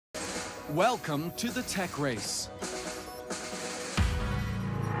Welcome to the Tech Race.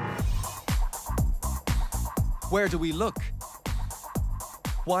 Where do we look?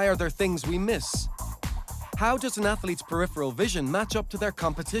 Why are there things we miss? How does an athlete's peripheral vision match up to their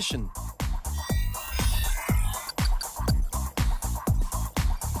competition?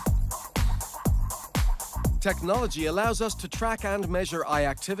 Technology allows us to track and measure eye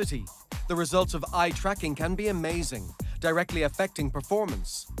activity. The results of eye tracking can be amazing, directly affecting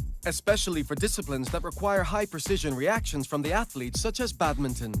performance, especially for disciplines that require high precision reactions from the athletes, such as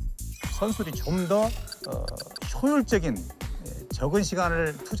badminton. 선수들이 좀 더 효율적인 적은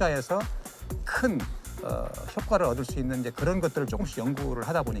시간을 투자해서 큰 효과를 얻을 수 있는 그런 것들을 조금씩 연구를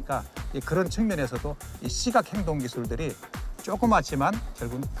하다 보니까 그런 측면에서도 이 시각 행동 기술들이 조그맣지만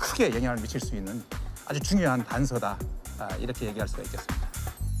결국은 크게 영향을 미칠 수 있는 아주 중요한 단서다, 이렇게 얘기할 수가 있겠습니다.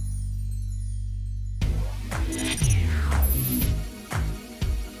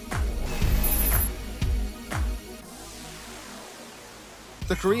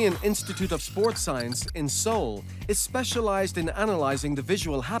 The Korean Institute of Sports Science in Seoul is specialized in analyzing the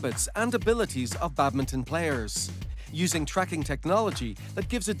visual habits and abilities of badminton players, using tracking technology that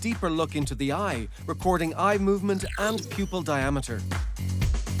gives a deeper look into the eye, recording eye movement and pupil diameter.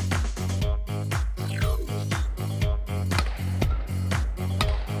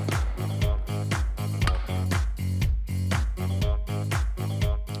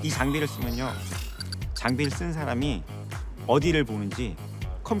 이 장비를 쓰면요, 장비를 쓴 사람이 어디를 보는지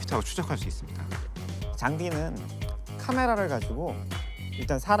컴퓨터가 추적할 수 있습니다. 장비는 카메라를 가지고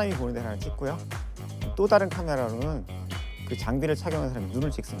일단 사람이 보는 데를 하나 찍고요. 또 다른 카메라로는 그 장비를 착용한 사람이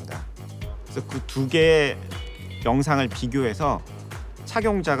눈을 찍습니다. 그래서 그 두 개의 영상을 비교해서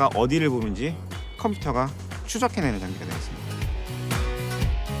착용자가 어디를 보는지 컴퓨터가 추적해내는 장비가 되어 있습니다.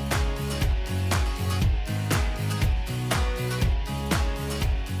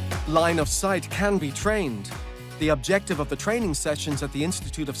 Line of sight can be trained. The objective of the training sessions at the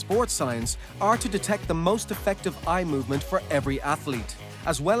Institute of Sports Science are to detect the most effective eye movement for every athlete,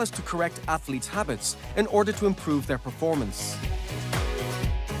 as well as to correct athletes' habits in order to improve their performance.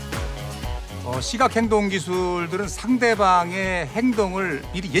 시각 행동 기술들은 상대방의 행동을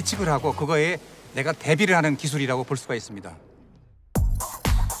미리 예측을 하고 그거에 내가 대비를 하는 기술이라고 볼 수가 있습니다.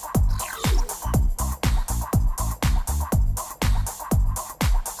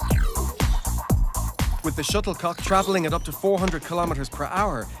 With the shuttlecock traveling at up to 400 kilometers per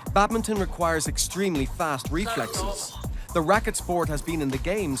hour, badminton requires extremely fast reflexes. The racket sport has been in the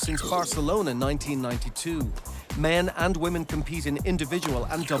game since Barcelona 1992. Men and women compete in individual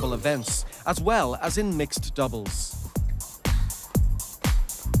and double events, as well as in mixed doubles.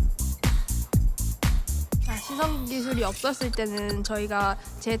 시선 기술이 없었을 때는 저희가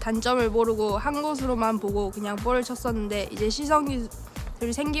제 단점을 모르고 한 곳으로만 보고 그냥 볼을 쳤었는데, 이제 시선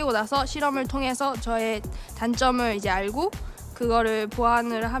기술이 생기고 나서 실험을 통해서 저의 단점을 이제 알고 그거를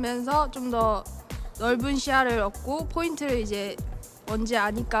보완을 하면서 좀 더 넓은 시야를 얻고 포인트를 이제 뭔지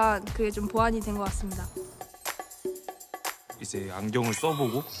아니까 그게 좀 보완이 된 것 같습니다. 이제 안경을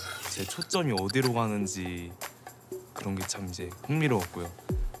써보고 제 초점이 어디로 가는지 그런 게 참 이제 흥미로웠고요.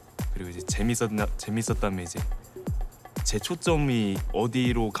 그리고 이제 재밌었다면 이제 제 초점이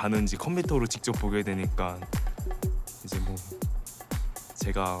어디로 가는지 컴퓨터로 직접 보게 되니까 이제 뭐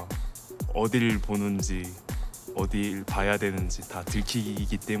제가 어딜 보는지 어딜 봐야 되는지 다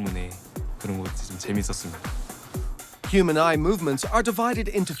들키기 때문에 그런 것이 좀 재밌었습니다. Human eye movements are divided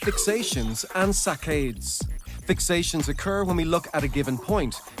into fixations and saccades. Fixations occur when we look at a given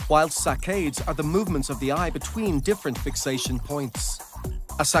point, while saccades are the movements of the eye between different fixation points.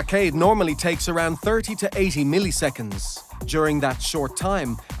 A saccade normally takes around 30 to 80 milliseconds. During that short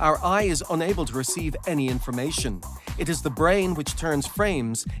time, our eye is unable to receive any information. It is the brain which turns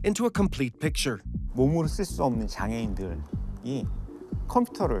frames into a complete picture. 몸으로 쓸 수 없는 장애인들이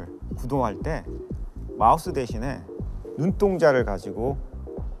컴퓨터를 구동할 때 마우스 대신에 눈동자를 가지고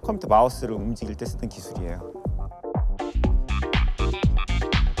컴퓨터 마우스를 움직일 때 쓰던 기술이에요.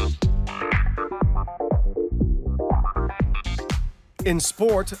 In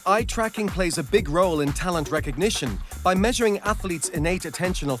sport, eye tracking plays a big role in talent recognition by measuring athletes' innate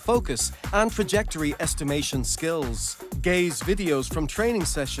attentional focus and trajectory estimation skills. Gaze videos from training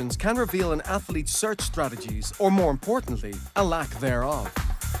sessions can reveal an athlete's search strategies, or more importantly, a lack thereof.